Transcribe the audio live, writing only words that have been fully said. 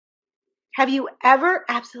Have you ever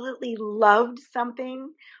absolutely loved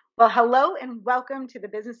something? Well, hello and welcome to the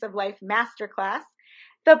Business of Life Masterclass,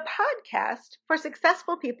 the podcast for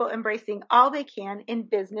successful people embracing all they can in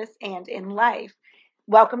business and in life.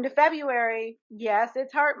 Welcome to February. Yes,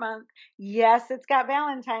 it's Heart Month. Yes, it's got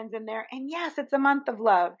Valentine's in there. And yes, it's a month of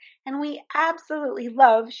love. And we absolutely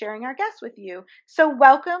love sharing our guests with you. So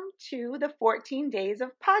welcome to the 14 days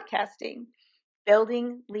of podcasting,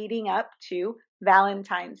 building leading up to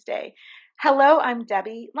Valentine's Day. Hello, I'm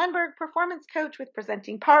Debbie Lundberg, performance coach with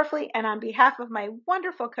Presenting Powerfully, and on behalf of my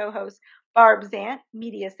wonderful co-host, Barb Zant,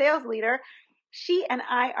 media sales leader, she and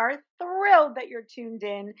I are thrilled that you're tuned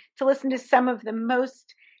in to listen to some of the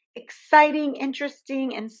most exciting,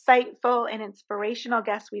 interesting, insightful, and inspirational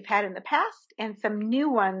guests we've had in the past, and some new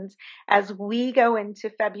ones as we go into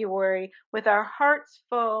February with our hearts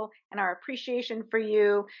full and our appreciation for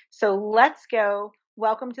you. So let's go.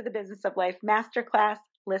 Welcome to the Business of Life Masterclass.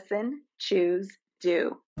 Listen, choose,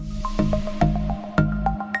 do.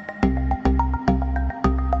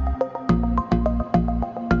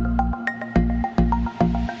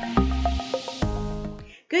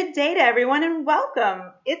 Good day to everyone and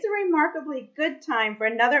welcome. It's a remarkably good time for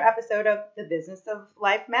another episode of the Business of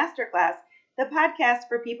Life Masterclass, the podcast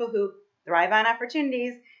for people who thrive on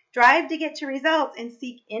opportunities, drive to get to results, and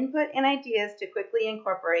seek input and ideas to quickly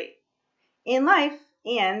incorporate in life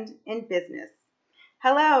and in business.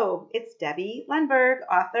 Hello, it's Debbie Lundberg,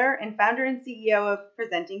 author and founder and CEO of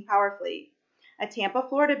Presenting Powerfully, a Tampa,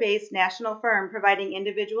 Florida-based national firm providing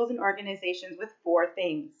individuals and organizations with four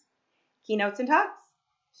things: keynotes and talks,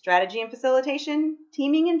 strategy and facilitation,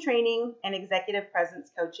 teaming and training, and executive presence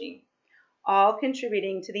coaching, all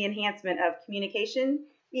contributing to the enhancement of communication,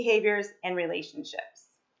 behaviors, and relationships.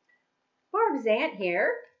 Barb Zant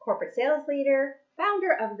here, corporate sales leader,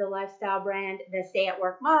 founder of the lifestyle brand The Stay at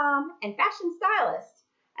Work Mom, and fashion stylist.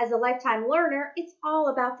 As a lifetime learner, it's all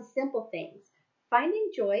about the simple things,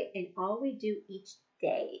 finding joy in all we do each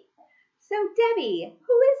day. So Debbie,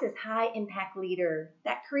 who is this high impact leader,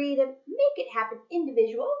 that creative, make it happen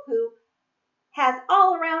individual who has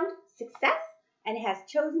all around success and has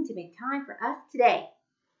chosen to make time for us today?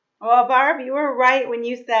 Well, Barb, you were right when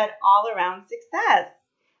you said all around success,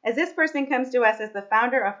 as this person comes to us as the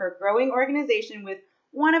founder of her growing organization with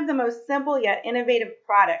one of the most simple yet innovative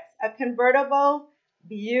products, a convertible,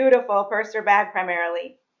 beautiful purse or bag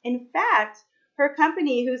primarily. In fact, her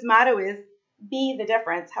company, whose motto is "Be the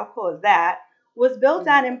Difference," how cool is that, was built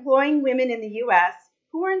on employing women in the U.S.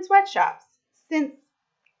 who were in sweatshops, since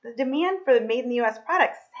the demand for made in the U.S.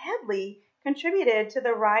 products sadly contributed to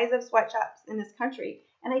the rise of sweatshops in this country.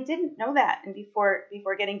 And I didn't know that before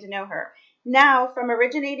getting to know her. Now, from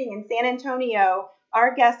originating in San Antonio,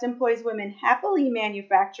 our guest employs women happily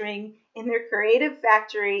manufacturing in their creative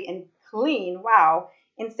factory in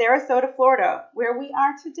in Sarasota, Florida, where we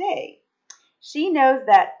are today. She knows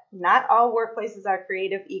that not all workplaces are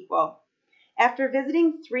creative equal. After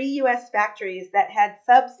visiting 3 U.S. factories that had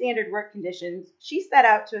substandard work conditions, she set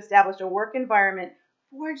out to establish a work environment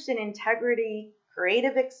forged in integrity,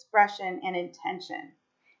 creative expression, and intention.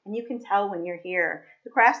 And you can tell when you're here. The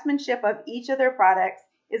craftsmanship of each of their products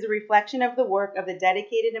is a reflection of the work of the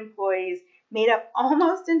dedicated employees, made up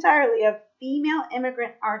almost entirely of female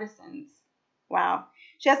immigrant artisans. Wow.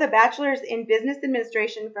 She has a bachelor's in business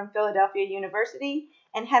administration from Philadelphia University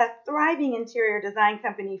and had a thriving interior design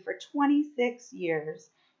company for 26 years.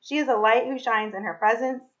 She is a light who shines in her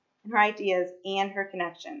presence, in her ideas, and her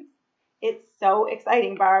connections. It's so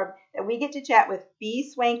exciting, Barb, that we get to chat with Be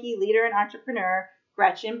Swanky leader and entrepreneur,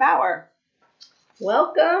 Gretchen Bauer.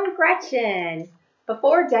 Welcome, Gretchen.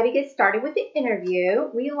 Before Debbie gets started with the interview,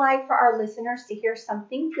 we like for our listeners to hear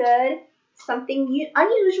something good, something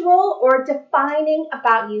unusual or defining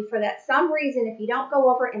about you for that some reason, if you don't go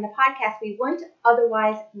over in the podcast, we wouldn't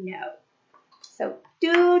otherwise know. So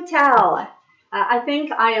do tell. I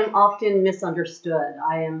think I am often misunderstood.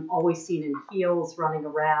 I am always seen in heels, running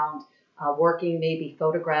around, working, maybe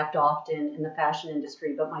photographed often in the fashion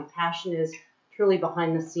industry, but my passion is truly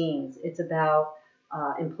behind the scenes. It's about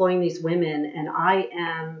employing these women, and I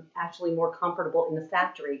am actually more comfortable in the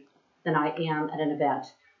factory than I am at an event.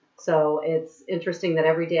 So it's interesting that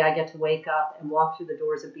every day I get to wake up and walk through the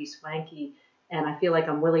doors of Be Swanky, and I feel like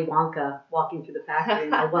I'm Willy Wonka walking through the factory.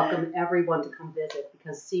 And I welcome everyone to come visit,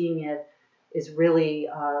 because seeing it is really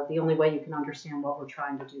the only way you can understand what we're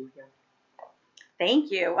trying to do here.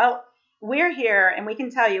 Thank you. Well, we're here, and we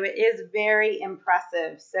can tell you it is very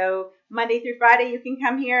impressive. So Monday through Friday, you can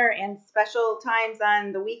come here, and special times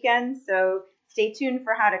on the weekends. So stay tuned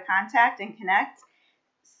for how to contact and connect.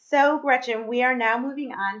 So, Gretchen, we are now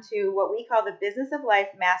moving on to what we call the Business of Life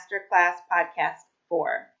Masterclass Podcast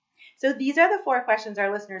 4. So these are the 4 questions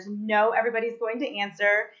our listeners know everybody's going to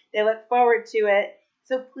answer. They look forward to it.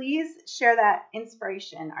 So please share that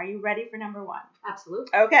inspiration. Are you ready for number 1? Absolutely.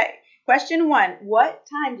 Okay. Question 1. What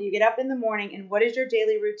time do you get up in the morning, and what is your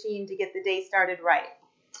daily routine to get the day started right?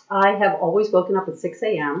 I have always woken up at 6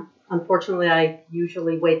 a.m. Unfortunately, I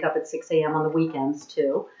usually wake up at 6 a.m. on the weekends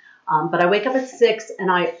too. But I wake up at 6,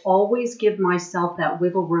 and I always give myself that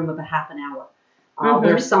wiggle room of a half an hour.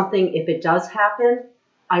 There's something, if it does happen,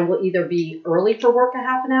 I will either be early for work a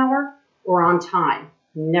half an hour or on time,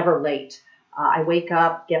 never late. I wake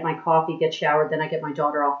up, get my coffee, get showered, then I get my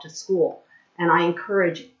daughter off to school. And I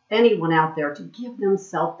encourage anyone out there to give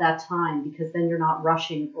themselves that time, because then you're not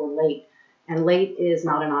rushing or late. And late is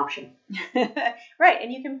not an option. Right,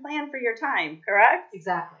 and you can plan for your time, correct?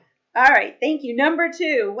 Exactly. All right, thank you. Number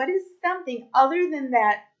 2, what is something other than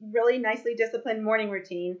that really nicely disciplined morning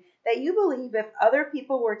routine that you believe if other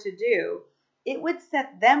people were to do, it would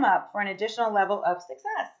set them up for an additional level of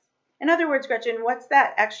success? In other words, Gretchen, what's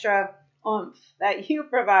that extra oomph that you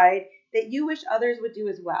provide that you wish others would do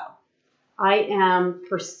as well? I am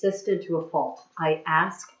persistent to a fault. I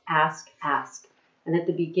ask. And at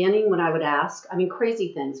the beginning, when I would ask,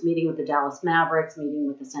 crazy things, meeting with the Dallas Mavericks, meeting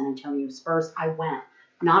with the San Antonio Spurs, I went.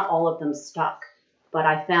 Not all of them stuck. But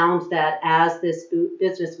I found that as this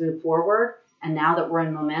business moved forward, and now that we're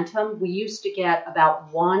in momentum, we used to get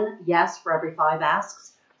about 1 yes for every 5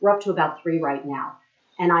 asks. We're up to about 3 right now.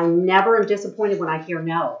 And I never am disappointed when I hear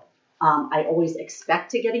no. I always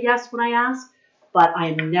expect to get a yes when I ask, but I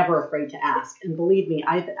am never afraid to ask. And believe me,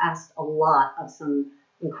 I've asked a lot of some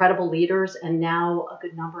incredible leaders, and now a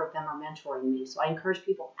good number of them are mentoring me. So I encourage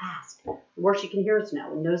people, ask. The worst you can hear is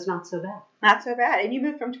no, and no's not so bad. Not so bad. And you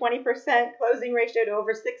moved from 20% closing ratio to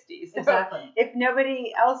over 60. So exactly. If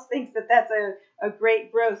nobody else thinks that that's a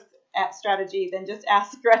great growth strategy, then just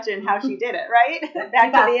ask Gretchen how she did it, right?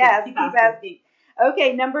 Back to the ask. Keep asking.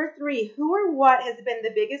 Okay, number 3, who or what has been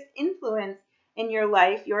the biggest influence in your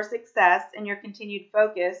life, your success, and your continued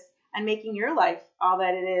focus on making your life all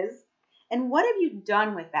that it is? And what have you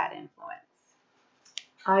done with that influence?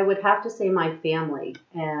 I would have to say my family.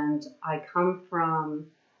 And I come from,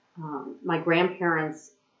 my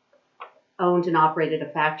grandparents owned and operated a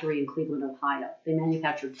factory in Cleveland, Ohio. They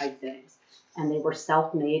manufactured pipe fittings. And they were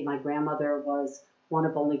self-made. My grandmother was one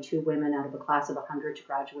of only 2 women out of a class of 100 to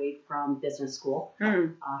graduate from business school.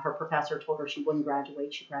 Her professor told her she wouldn't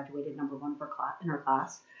graduate. She graduated number 1 in her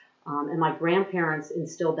class. And my grandparents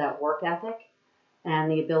instilled that work ethic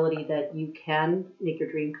and the ability that you can make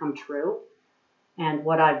your dream come true. And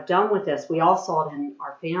what I've done with this, we all saw it in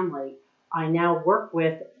our family. I now work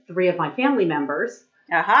with 3 of my family members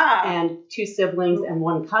and 2 siblings and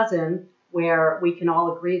 1 cousin, where we can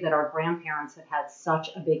all agree that our grandparents have had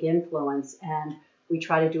such a big influence, and we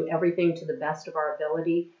try to do everything to the best of our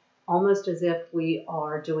ability, almost as if we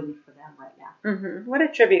are doing it for them right now. What a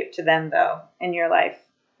tribute to them, though, in your life.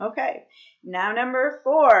 Okay, now number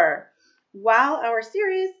 4. While our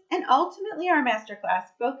series and ultimately our masterclass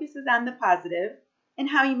focuses on the positive and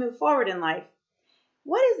how you move forward in life,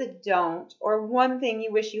 what is a don't or one thing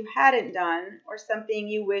you wish you hadn't done or something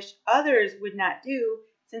you wish others would not do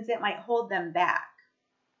since it might hold them back?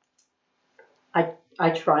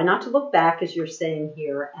 I try not to look back, as you're saying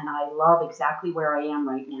here, and I love exactly where I am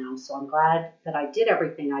right now. So I'm glad that I did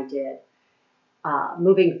everything I did.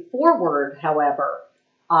 Moving forward, however,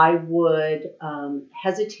 I would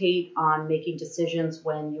hesitate on making decisions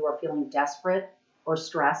when you are feeling desperate or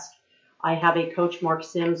stressed. I have a coach, Mark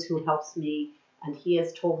Sims, who helps me, and he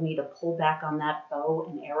has told me to pull back on that bow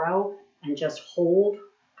and arrow and just hold,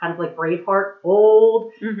 kind of like Braveheart,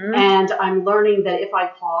 hold. And I'm learning that if I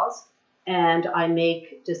pause and I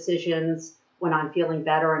make decisions when I'm feeling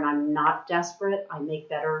better and I'm not desperate, I make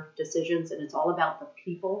better decisions. And it's all about the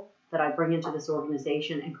people that I bring into this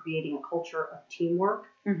organization and creating a culture of teamwork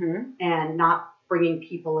and not bringing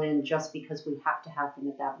people in just because we have to have them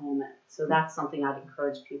at that moment. So that's something I'd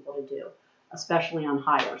encourage people to do, especially on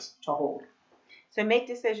hires, to hold. So make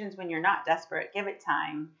decisions when you're not desperate. Give it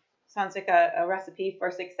time. Sounds like a recipe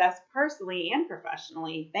for success personally and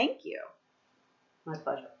professionally. Thank you. My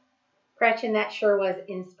pleasure. Gretchen, that sure was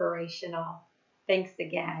inspirational. Thanks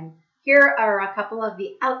again. Here are a couple of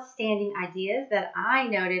the outstanding ideas that I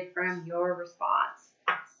noted from your response.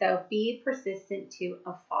 So be persistent to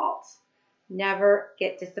a fault. Never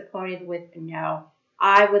get disappointed with a no.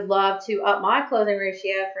 I would love to up my closing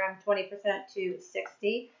ratio from 20% to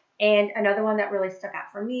 60%. And another one that really stuck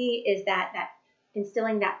out for me is that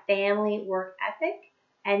instilling that family work ethic,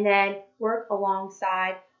 and then work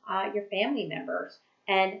alongside your family members.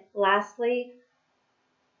 And lastly,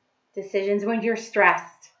 decisions when you're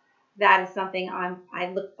stressed. That is something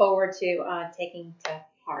I look forward to taking to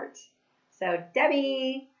heart. So,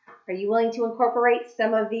 Debbie, are you willing to incorporate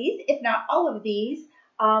some of these, if not all of these,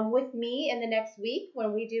 with me in the next week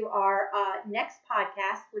when we do our next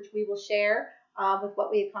podcast, which we will share with what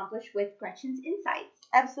we accomplished with Gretchen's Insights?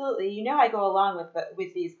 Absolutely. You know I go along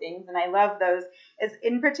with these things, and I love those. As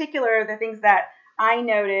in particular, the things that I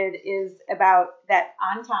noted is about that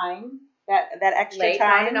on time, that extra Late,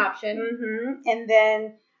 time, not an option. Mm-hmm. And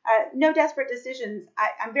then no desperate decisions.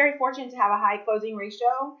 I'm very fortunate to have a high closing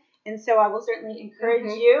ratio, and so I will certainly encourage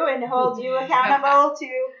you and hold you accountable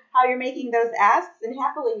to how you're making those asks, and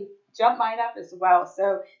happily jump mine up as well.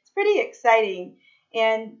 So it's pretty exciting,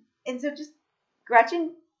 and so just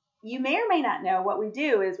Gretchen, you may or may not know what we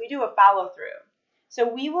do is we do a follow through. So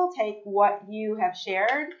we will take what you have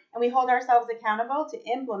shared and we hold ourselves accountable to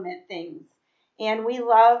implement things. And we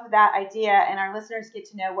love that idea, and our listeners get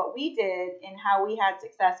to know what we did and how we had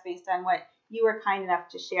success based on what you were kind enough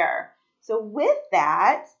to share. So with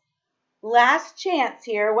that, last chance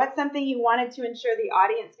here, what's something you wanted to ensure the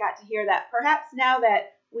audience got to hear that perhaps now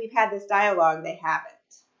that we've had this dialogue, they haven't?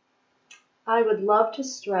 I would love to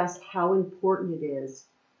stress how important it is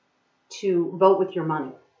to vote with your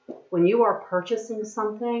money. When you are purchasing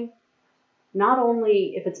something, not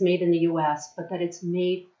only if it's made in the U.S., but that it's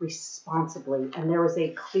made responsibly, and there is a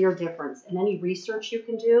clear difference. And any research you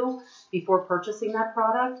can do before purchasing that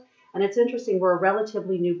product. And it's interesting, we're a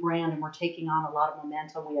relatively new brand, and we're taking on a lot of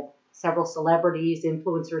momentum. We have several celebrities,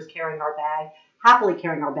 influencers carrying our bag, happily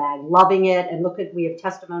carrying our bag, loving it, and we have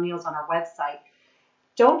testimonials on our website.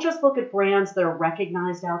 Don't just look at brands that are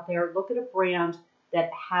recognized out there. Look at a brand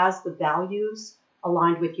that has the values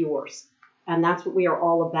aligned with yours. And that's what we are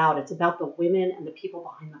all about. It's about the women and the people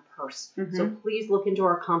behind the purse. Mm-hmm. So please look into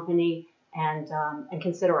our company and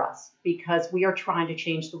consider us, because we are trying to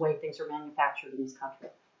change the way things are manufactured in this country.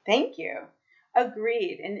 Thank you.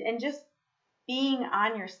 Agreed. And just being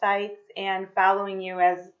on your sites and following you,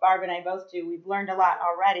 as Barb and I both do, we've learned a lot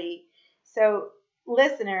already. So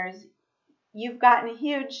listeners, you've gotten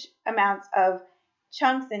huge amounts of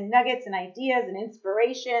chunks and nuggets and ideas and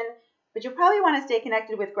inspiration, but you'll probably want to stay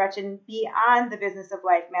connected with Gretchen beyond the Business of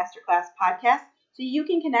Life Masterclass podcast. So you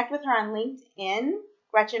can connect with her on LinkedIn,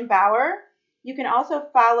 Gretchen Bauer. You can also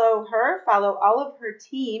follow all of her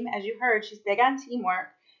team. As you heard, she's big on teamwork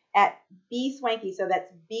at B Swanky. So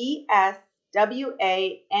that's BSWANKY.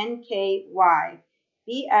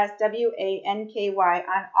 BSWANKY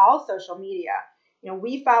on all social media. You know,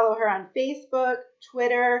 we follow her on Facebook,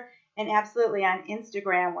 Twitter, and absolutely on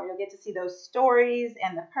Instagram, where you'll get to see those stories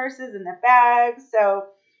and the purses and the bags. So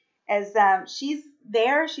as she's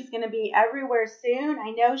there, she's going to be everywhere soon.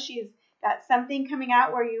 I know she's got something coming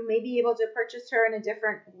out where you may be able to purchase her in a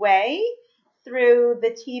different way through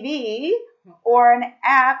the TV or an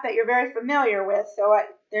app that you're very familiar with. So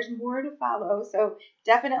there's more to follow. So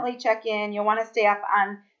definitely check in. You'll want to stay up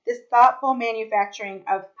on this thoughtful manufacturing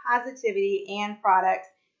of positivity and products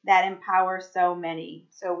that empower so many.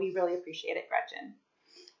 So we really appreciate it, Gretchen.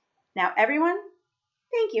 Now, everyone,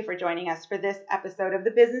 thank you for joining us for this episode of the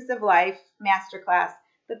Business of Life Masterclass,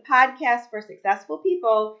 the podcast for successful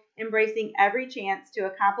people embracing every chance to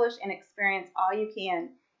accomplish and experience all you can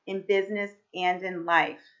in business and in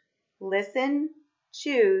life. Listen,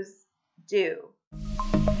 choose, do.